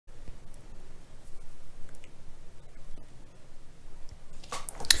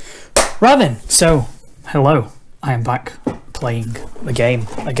Right then, so hello, I am back playing the game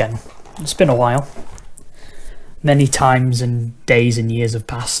again. It's been a while. Many times and days and years have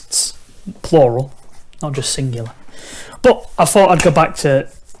passed, plural, not just singular. But I thought I'd go back to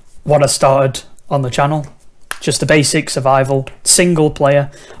what I started on the channel. Just a basic survival, single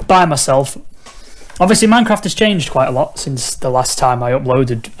player, by myself. Obviously Minecraft has changed quite a lot since the last time I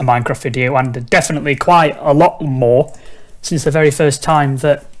uploaded a Minecraft video, and definitely quite a lot more since the very first time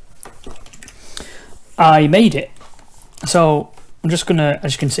that I made it. So I'm just gonna,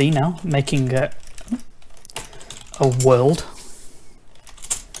 as you can see now, making a world.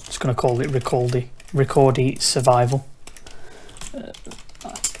 Just gonna call it Recordy Survival.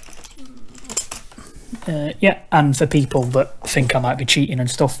 Yeah, and for people that think I might be cheating and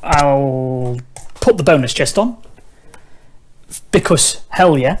stuff, I'll put the bonus chest on, because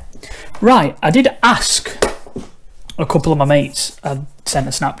hell yeah. Right, I did ask a couple of my mates, I sent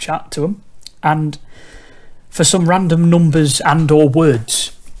a Snapchat to them, and for some random numbers and or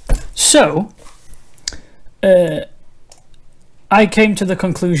words. So I came to the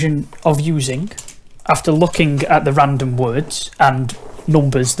conclusion of using, after looking at the random words and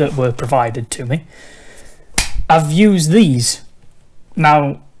numbers that were provided to me, I've used these.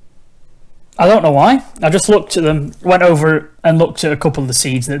 Now, I don't know why. I just looked at them, went over and looked at a couple of the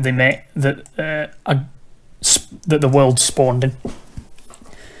seeds that they made, that the world spawned in.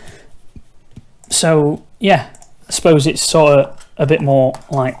 So yeah, I suppose it's sort of a bit more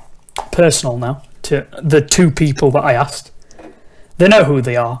like personal now to the two people that I asked. They know who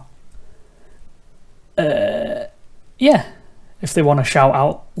they are. Yeah, if they want to shout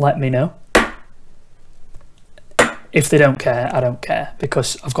out, let me know. If they don't care, I don't care,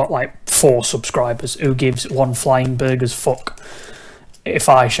 because I've got like 4 subscribers. Who gives one flying burger's fuck if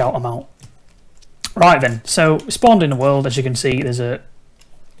I shout them out? Right then, so spawned in a world. As you can see, there's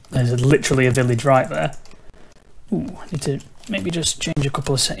literally a village right there. Ooh, I need to maybe just change a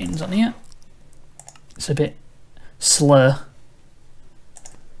couple of settings on here. It's a bit slur.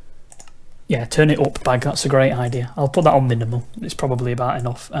 Yeah, turn it up, bag. That's a great idea. I'll put that on minimal. It's probably about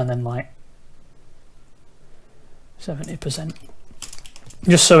enough, and then like 70%,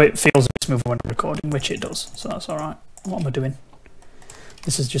 just so it feels a bit smoother when I'm recording, which it does. So that's all right. What am I doing?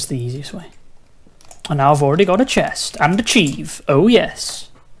 This is just the easiest way. And now I've already got a chest and achieve. Oh yes.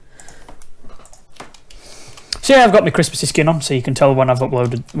 So yeah, I've got my Christmassy skin on, so you can tell when I've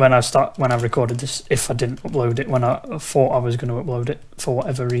uploaded, when I've recorded this. If I didn't upload it when I thought I was going to upload it for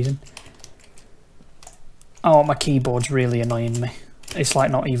whatever reason. Oh, my keyboard's really annoying me. It's like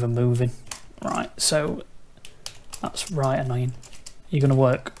not even moving. Right, so that's right annoying. You're gonna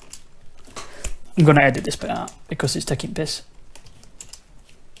work. I'm gonna edit this bit out because it's taking piss.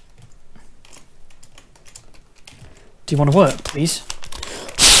 Do you want to work, please?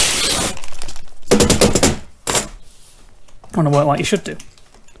 I want to work like you should do.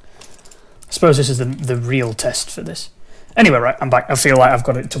 I suppose this is the real test for this. Anyway, right, I'm back. I feel like I've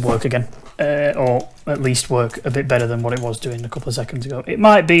got it to work again, or at least work a bit better than what it was doing a couple of seconds ago. It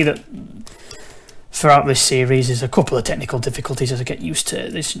might be that throughout this series there's a couple of technical difficulties as I get used to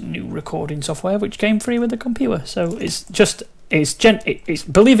this new recording software, which came free with the computer. So it's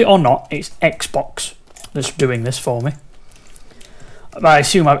believe it or not, it's Xbox that's doing this for me. I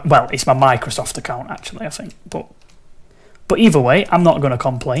assume, well, it's my Microsoft account actually, I think, but either way, I'm not going to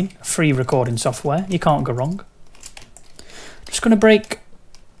complain. Free recording software, you can't go wrong. Just going to break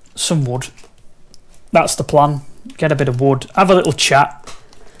some wood. That's the plan. Get a bit of wood, have a little chat.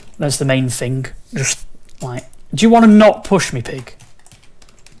 That's the main thing. Just like, do you want to not push me, pig?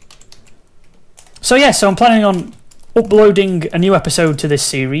 So yeah, so I'm planning on uploading a new episode to this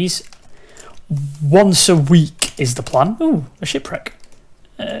series once a week is the plan. Ooh, a shipwreck.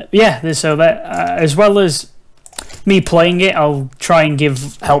 Yeah, so that as well as me playing it, I'll try and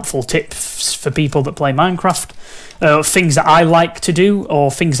give helpful tips for people that play Minecraft. Things that I like to do,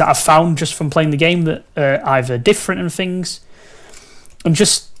 or things that I've found just from playing the game that are either different and things. And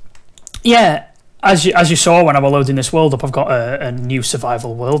just, yeah, as you saw when I was loading this world up, I've got a new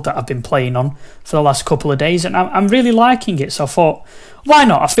survival world that I've been playing on for the last couple of days, and I'm really liking it. So I thought, why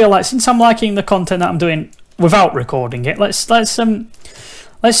not? I feel like since I'm liking the content that I'm doing without recording it, let's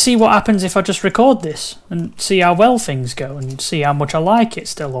see what happens if I just record this and see how well things go and see how much I like it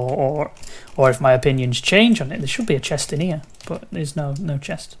still, or if my opinions change on it. There should be a chest in here, but there's no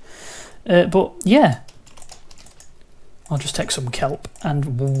chest. But yeah, I'll just take some kelp,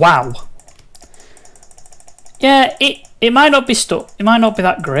 and wow. Yeah, it might not be stuck, it might not be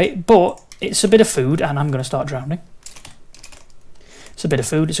that great, but it's a bit of food, and I'm going to start drowning. It's a bit of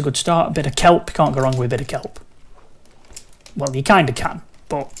food, it's a good start. A bit of kelp, you can't go wrong with a bit of kelp. Well, you kind of can,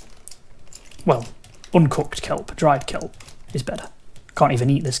 but Well, uncooked kelp, dried kelp is better. Can't even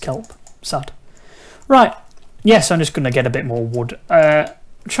eat this kelp. Sad. Right. Yes, I'm just going to get a bit more wood.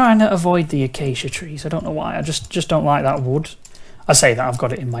 Trying to avoid the acacia trees. I don't know why. I just don't like that wood. I say that, I've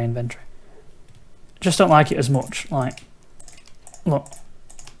got it in my inventory. Just don't like it as much. Like, look.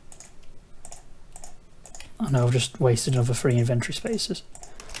 I know I've just wasted another 3 inventory spaces.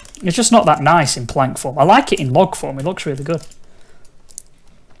 It's just not that nice in plank form. I like it in log form. It looks really good.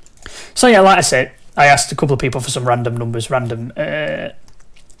 So yeah, like I said, I asked a couple of people for some random numbers, and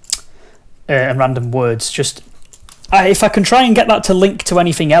random words. Just if I can try and get that to link to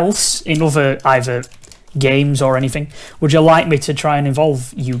anything else in other either games or anything, would you like me to try and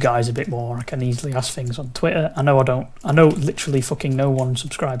involve you guys a bit more? I can easily ask things on Twitter. I know I don't. I know literally fucking no one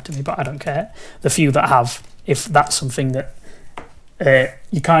subscribed to me, but I don't care. The few that have, if that's something that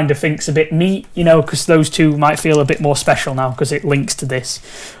you kind of think's a bit neat, you know, because those two might feel a bit more special now because it links to this.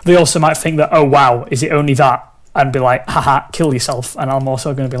 They also might think that, oh wow, is it only that? And be like, haha, kill yourself. And I'm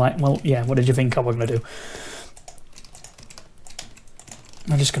also going to be like, well, yeah, what did you think I was going to do?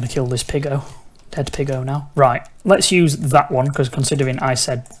 I'm just going to kill this piggo. Dead piggo now. Right, let's use that one, because considering I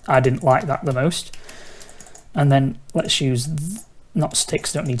said I didn't like that the most. And then let's use, not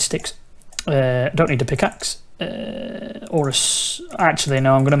sticks, don't need sticks. Don't need a pickaxe. Or a, actually,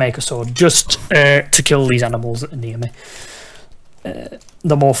 no, I'm going to make a sword, just to kill these animals that are near me.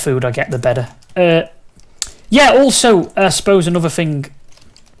 The more food I get, the better. Yeah, also, I suppose another thing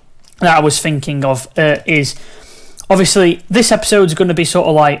that I was thinking of is, obviously, this episode's going to be sort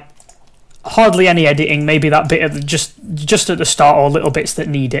of like, hardly any editing, maybe that bit of just at the start, or little bits that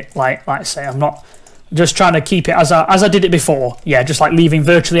need it. Like I say, I'm not just trying to keep it as I did it before. Yeah, just like leaving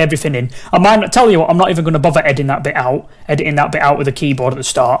virtually everything in. I might not tell you what, I'm not even going to bother editing that bit out with a keyboard at the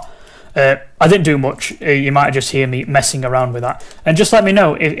start. I didn't do much. You might just hear me messing around with that, and just let me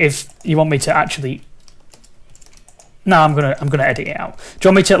know if you want me to actually. No, I'm gonna edit it out. Do you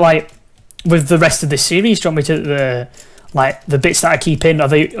want me to, like, with the rest of this series? Do you want me to like the bits that I keep in? Are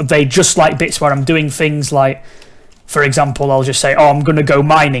they just like bits where I'm doing things like, for example, I'll just say, oh, I'm gonna go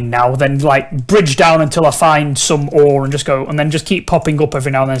mining now, then like bridge down until I find some ore and just go, and then just keep popping up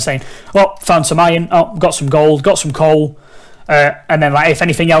every now and then saying, oh, found some iron, oh, got some gold, got some coal, and then like if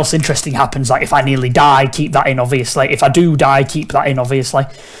anything else interesting happens, like if I nearly die, keep that in, obviously. If I do die, keep that in, obviously.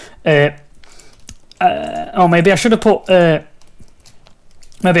 Oh, maybe I should have put a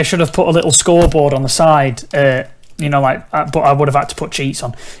little scoreboard on the side, you know, like, but I would have had to put cheats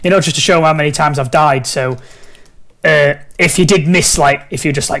on, you know, just to show how many times I've died. So if you did miss, like, if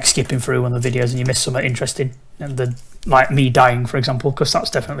you're just like skipping through one of the videos and you miss something interesting, and the like me dying, for example, because that's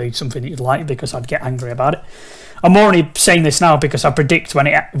definitely something that you'd like, because I'd get angry about it. I'm already saying this now because I predict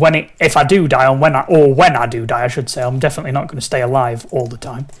if I do die, when I do die, I should say, I'm definitely not going to stay alive all the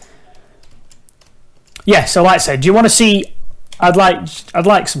time. Yeah, so like I said, do you want to see? I'd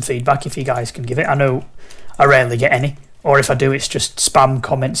like some feedback if you guys can give it. I know I rarely get any, or if I do, it's just spam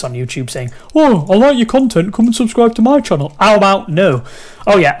comments on YouTube saying, "Oh, I like your content. Come and subscribe to my channel." How about no?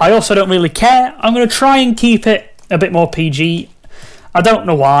 Oh yeah, I also don't really care. I'm gonna try and keep it a bit more PG. I don't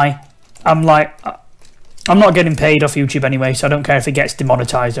know why. I'm not getting paid off YouTube anyway, so I don't care if it gets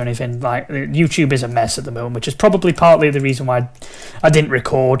demonetized or anything. Like, YouTube is a mess at the moment, which is probably partly the reason why I didn't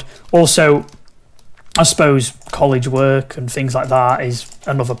record. Also, I suppose college work and things like that is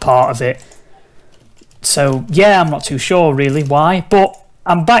another part of it. So yeah, I'm not too sure really why, but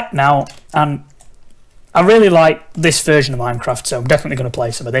I'm back now and I really like this version of Minecraft, so I'm definitely going to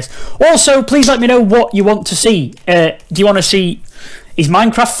play some of this. Also, please let me know what you want to see. Do you want to see, is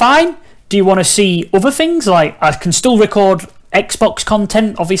Minecraft fine? Do you want to see other things? Like, I can still record Xbox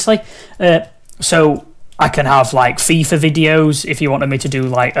content, obviously, so I can have like FIFA videos if you wanted me to do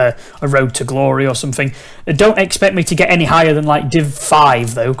like a Road to Glory or something. Don't expect me to get any higher than like Div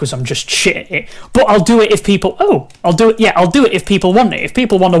 5 though, because I'm just shit at it. But I'll do it if people. Oh, I'll do it. Yeah, I'll do it if people want it. If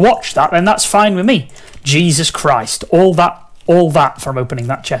people want to watch that, then that's fine with me. Jesus Christ, all that from opening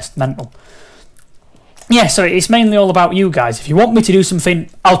that chest, mental. Yeah, so it's mainly all about you guys. If you want me to do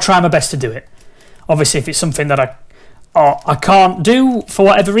something, I'll try my best to do it. Obviously, if it's something that I can't do for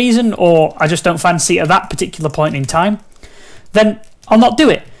whatever reason, or I just don't fancy it at that particular point in time, then I'll not do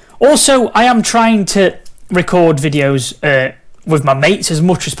it. Also, I am trying to record videos with my mates as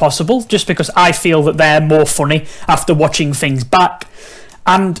much as possible, just because I feel that they're more funny after watching things back.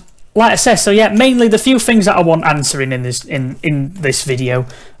 And like I said, so yeah, mainly the few things that I want answering in this video,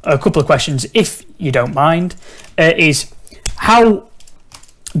 a couple of questions, if you don't mind, is how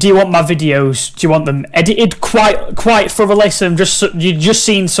do you want my videos? Do you want them edited quite thoroughly? So you've just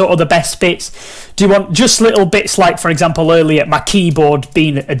seen sort of the best bits. Do you want just little bits, like for example earlier my keyboard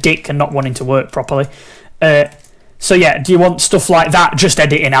being a dick and not wanting to work properly? So yeah, do you want stuff like that just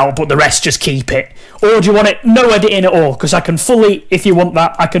editing out, but the rest just keep it, or do you want it no editing at all? Because I can fully, if you want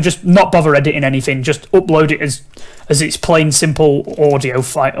that, I can just not bother editing anything, just upload it as its plain simple video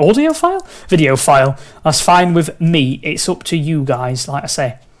file. That's fine with me. It's up to you guys, like I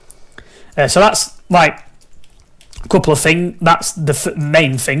say. So that's like a couple of things. That's the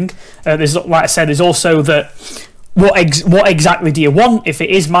main thing. There's, like I said, there's also the what exactly do you want, if it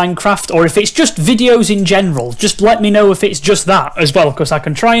is Minecraft or if it's just videos in general. Just let me know if it's just that as well, because I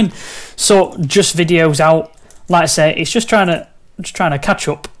can try and sort just videos out. Like I say, it's just trying to catch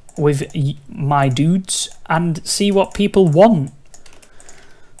up with my dudes and see what people want.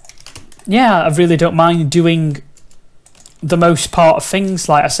 Yeah, I really don't mind doing the most part of things.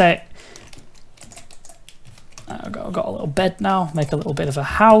 Like I say, I've got a little bed now, make a little bit of a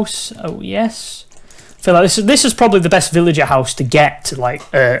house. Oh yes, I feel like this is probably the best villager house to get to, like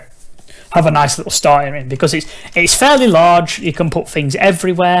have a nice little starter in, because it's fairly large. You can put things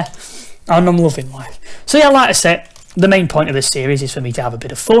everywhere, and I'm loving life. So yeah, like I said, the main point of this series is for me to have a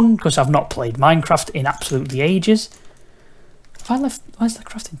bit of fun, because I've not played Minecraft in absolutely ages. Have I left? Where's the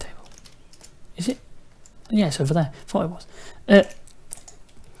crafting table? Is it? Yeah, it's over there. I thought it was.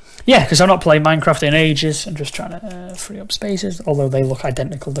 Yeah, because I've not played Minecraft in ages. I'm just trying to free up spaces, although they look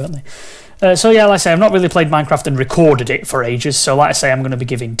identical, don't they? So yeah, like I say, I've not really played Minecraft and recorded it for ages. So like I say, I'm going to be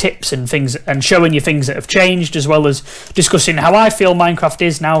giving tips and things and showing you things that have changed, as well as discussing how I feel Minecraft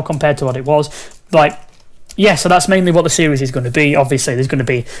is now compared to what it was. Like, yeah, so that's mainly what the series is going to be. Obviously, there's going to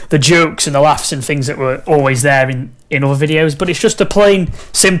be the jokes and the laughs and things that were always there in other videos, but it's just a plain,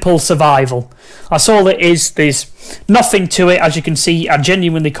 simple survival. That's all it is. There's nothing to it. As you can see, I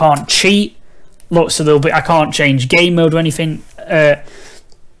genuinely can't cheat. Look, so I can't change game mode or anything.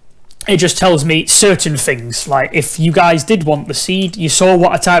 It just tells me certain things. Like, if you guys did want the seed, you saw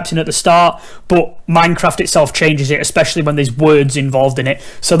what I typed in at the start, but Minecraft itself changes it, especially when there's words involved in it.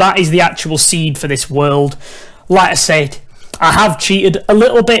 So that is the actual seed for this world. Like I said, I have cheated a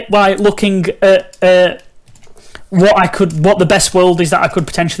little bit by looking at what the best world is that I could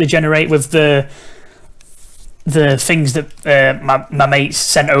potentially generate with the things that my mates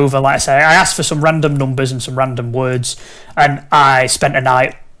sent over. Like I say, I asked for some random numbers and some random words, and I spent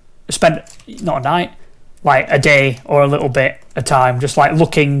not a night, like a day or a little bit of time, just like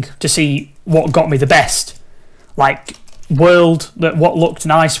looking to see what got me the best, like world, that what looked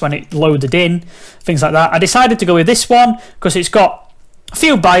nice when it loaded in, things like that. I decided to go with this one because it's got a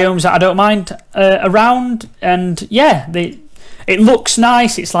few biomes that I don't mind around, and yeah, it looks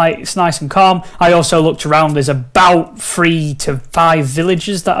nice. It's nice and calm. I also looked around. There's about 3 to 5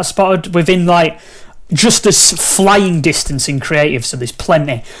 villages that I spotted within like just a flying distance in creative, so there's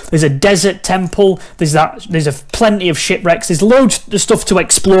plenty. There's a desert temple, there's plenty of shipwrecks, there's loads of stuff to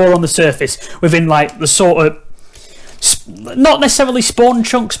explore on the surface within like the sort of, not necessarily spawn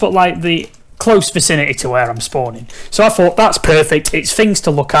chunks, but like the close vicinity to where I'm spawning. So I thought that's perfect. It's things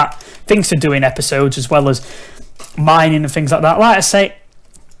to look at, things to do in episodes, as well as mining and things like that. Like I say,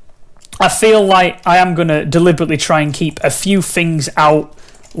 I feel like I am going to deliberately try and keep a few things out.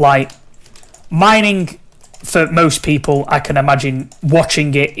 Like, mining, for most people, I can imagine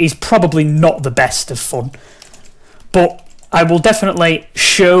watching it is probably not the best of fun, but I will definitely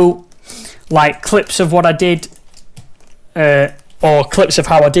show like clips of what I did, or clips of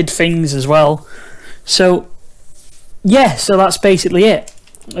how I did things as well. So yeah, so that's basically it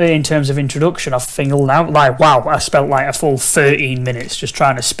in terms of introduction. I think now, like, wow, I spent like a full 13 minutes just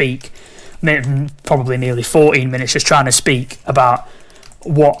trying to speak, probably nearly 14 minutes just trying to speak about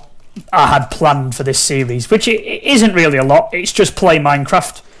what I had planned for this series, which it isn't really a lot. It's just play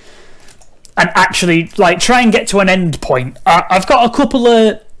Minecraft and actually like try and get to an end point. I've got a couple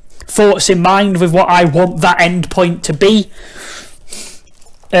of thoughts in mind with what I want that end point to be.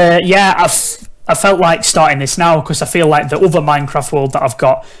 Yeah, I felt like starting this now because I feel like the other Minecraft world that I've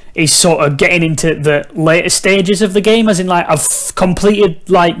got is sort of getting into the later stages of the game, as in like I've completed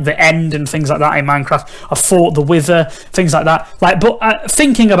like the end and things like that in Minecraft. I've fought the Wither, things like that. Like, but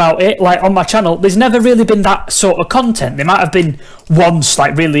thinking about it, like on my channel, there's never really been that sort of content. There might have been once,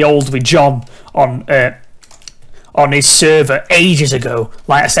 like really old with John on his server ages ago,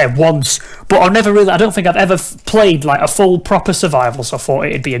 like I said, once, but I've never really, I don't think I've ever played like a full proper survival, so I thought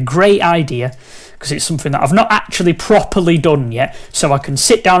it'd be a great idea because it's something that I've not actually properly done yet, so I can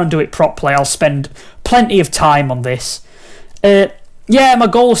sit down and do it properly. I'll spend plenty of time on this. Yeah, my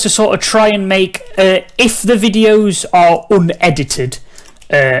goal is to sort of try and make, if the videos are unedited,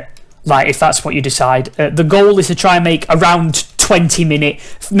 Like, if that's what you decide. The goal is to try and make around 20-minute,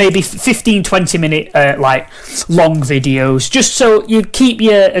 maybe 15-20-minute like long videos, just so you keep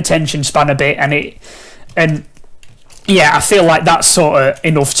your attention span a bit, and yeah, I feel like that's sort of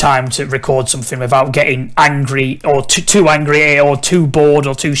enough time to record something without getting angry, or too angry, or too bored,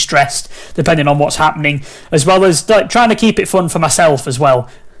 or too stressed, depending on what's happening, as well as like trying to keep it fun for myself as well.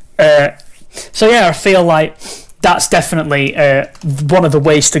 So yeah, I feel like that's definitely one of the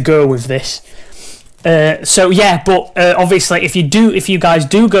ways to go with this. So yeah, but obviously, if you guys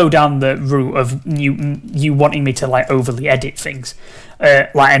do go down the route of you wanting me to like overly edit things,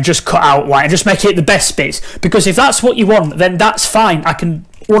 like, and just cut out, like, and just make it the best bits, because if that's what you want, then that's fine. I can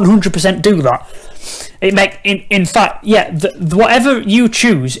 100% do that. In fact, yeah, whatever you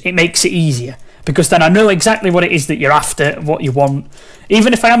choose, it makes it easier, because then I know exactly what it is that you're after, what you want.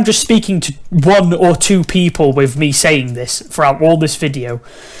 Even if I am just speaking to 1 or 2 people with me saying this throughout all this video,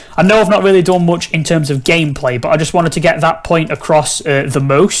 I know I've not really done much in terms of gameplay, but I just wanted to get that point across the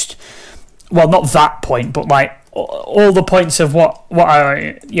most. Well, not that point, but like all the points of what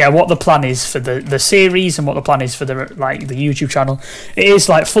the plan is for the series, and what the plan is for the YouTube channel. It is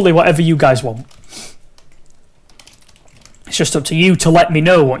like fully whatever you guys want. It's just up to you to let me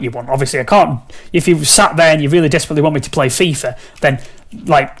know what you want. Obviously, I can't. If you sat there and you really desperately want me to play FIFA, then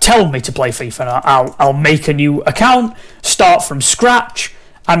like tell me to play FIFA, and I'll make a new account, start from scratch,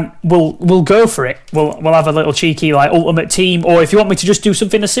 and we'll go for it. We'll have a little cheeky like ultimate team, or if you want me to just do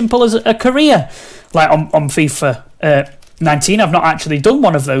something as simple as a career, like on FIFA 19. I've not actually done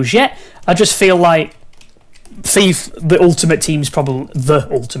one of those yet. I just feel like FIFA, the ultimate team's probably the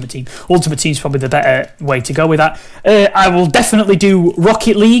ultimate team. Ultimate team's probably the better way to go with that. I will definitely do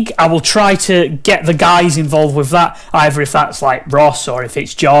Rocket League. I will try to get the guys involved with that, either if that's like Ross, or if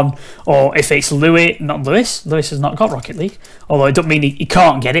it's John, or if it's Louis. Not Lewis. Lewis has not got Rocket League, although it doesn't mean he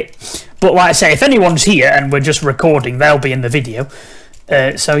can't get it. But like I say, if anyone's here and we're just recording, they'll be in the video.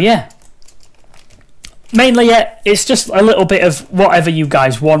 So yeah. Mainly, yeah, it's just a little bit of whatever you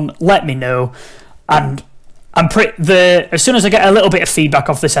guys want. Let me know, and as soon as I get a little bit of feedback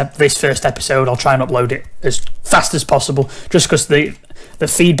off this first episode, I'll try and upload it as fast as possible. Just because the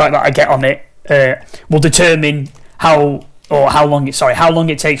feedback that I get on it will determine how long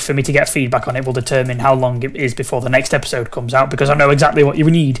it takes for me to get feedback on it. Will determine how long it is before the next episode comes out, because I know exactly what you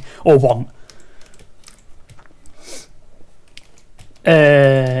need or want.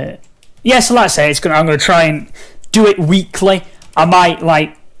 Yeah, so like I say, I'm going to try and do it weekly. I might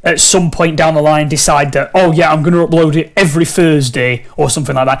like at some point down the line decide that, oh yeah, I'm going to upload it every Thursday or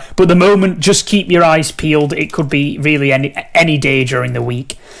something like that. But at the moment, just keep your eyes peeled. It could be really any day during the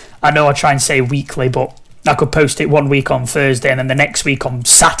week. I know I try and say weekly, but I could post it one week on Thursday and then the next week on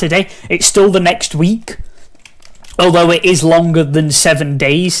Saturday. It's still the next week, although it is longer than 7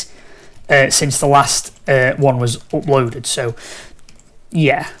 days since the last one was uploaded. So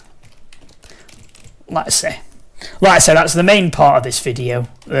yeah, like I say, that's the main part of this video.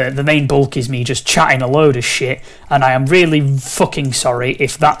 The main bulk is me just chatting a load of shit, and I am really fucking sorry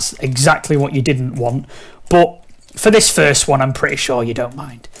if that's exactly what you didn't want. But for this first one, I'm pretty sure you don't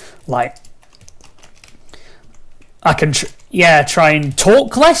mind. Like, I can try and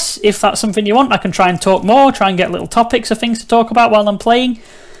talk less if that's something you want. I can try and talk more, try and get little topics of things to talk about while I'm playing.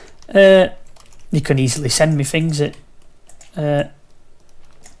 You can easily send me things at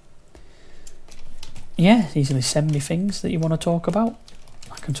easily send me things that you want to talk about.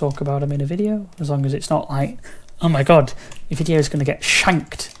 I can talk about them in a video, as long as it's not like, oh my god, your video is going to get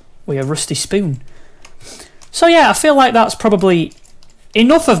shanked with a rusty spoon. So yeah, I feel like that's probably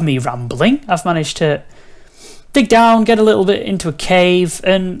enough of me rambling. I've managed to dig down, get a little bit into a cave,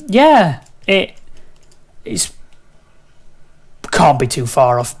 and yeah, it's can't be too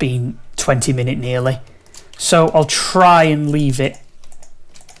far off being 20 minutes nearly. So I'll try and leave it.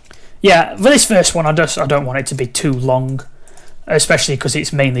 Yeah, for this first one, I don't want it to be too long, especially because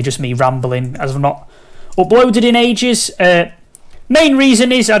it's mainly just me rambling, as I've not uploaded in ages. Main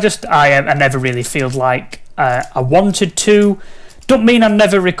reason is I never really feel like I wanted to. Don't mean I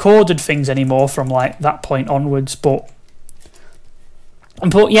never recorded things anymore from like that point onwards, but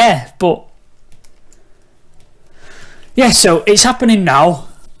yeah. So it's happening now.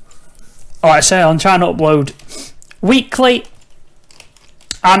 Like I say, I'm trying to upload weekly.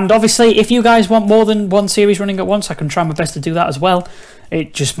 And obviously, if you guys want more than one series running at once, I can try my best to do that as well.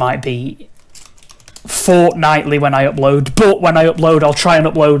 It just might be fortnightly when I upload. But when I upload, I'll try and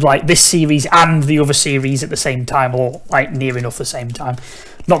upload like this series and the other series at the same time, or like near enough the same time.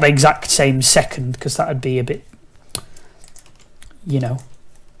 Not the exact same second, because that would be a bit, you know,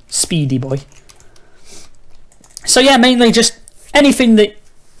 speedy boy. So yeah, mainly just anything that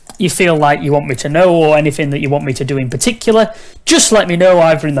you feel like you want me to know, or anything that you want me to do in particular, just let me know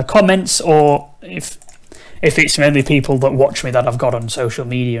either in the comments, or if it's mainly people that watch me that I've got on social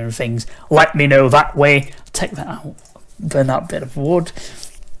media and things, let me know that way. Take that out, burn that bit of wood.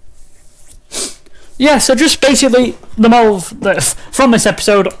 Yeah, so just basically the moral from this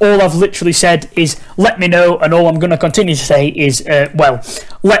episode, all I've literally said is let me know, and all I'm going to continue to say is, well,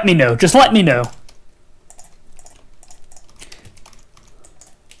 let me know. Just let me know.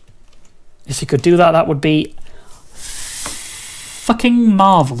 If you could do that, that would be fucking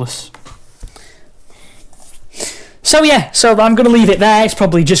marvellous. So yeah, so I'm going to leave it there. It's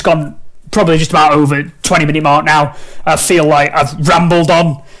probably just about over 20-minute mark now. I feel like I've rambled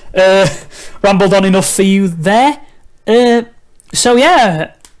on enough for you there. So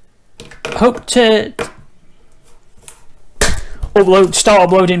yeah, hope to start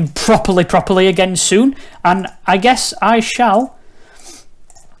uploading properly again soon, and I guess I shall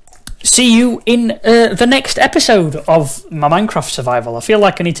see you in the next episode of my Minecraft survival. I feel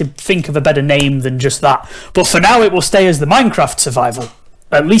like I need to think of a better name than just that, but for now it will stay as the Minecraft survival,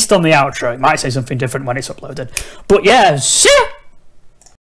 at least on the outro. It might say something different when it's uploaded, but yeah, see ya!